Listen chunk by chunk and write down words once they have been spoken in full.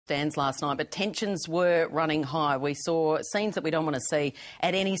stands last night, but tensions were running high. We saw scenes that we don't want to see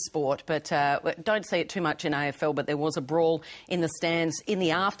at any sport, but don't see it too much in AFL, but there was a brawl in the stands in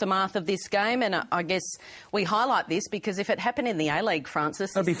the aftermath of this game, and I guess we highlight this because if it happened in the A-League,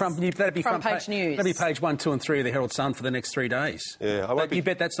 Francis, that'd be front page news. That'd be page 1, 2 and 3 of the Herald Sun for the next 3 days. Yeah, you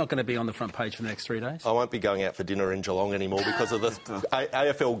bet that's not going to be on the front page for the next 3 days? I won't be going out for dinner in Geelong anymore because of the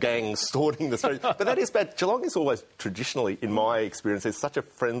AFL gangs storming the streets. But that is bad. Geelong is always traditionally, in my experience, is such a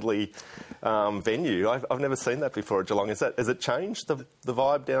friendly venue. I've never seen that before at Geelong. Has it changed, the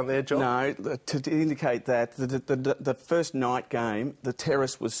vibe down there, John? No, to indicate that, the first night game, the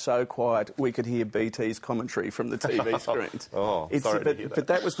terrace was so quiet we could hear BT's commentary from the TV screens. Sorry to hear that. But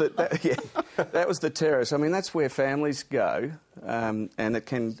that was that was the terrace. I mean, that's where families go, and it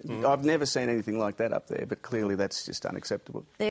can. I've never seen anything like that up there, but clearly that's just unacceptable.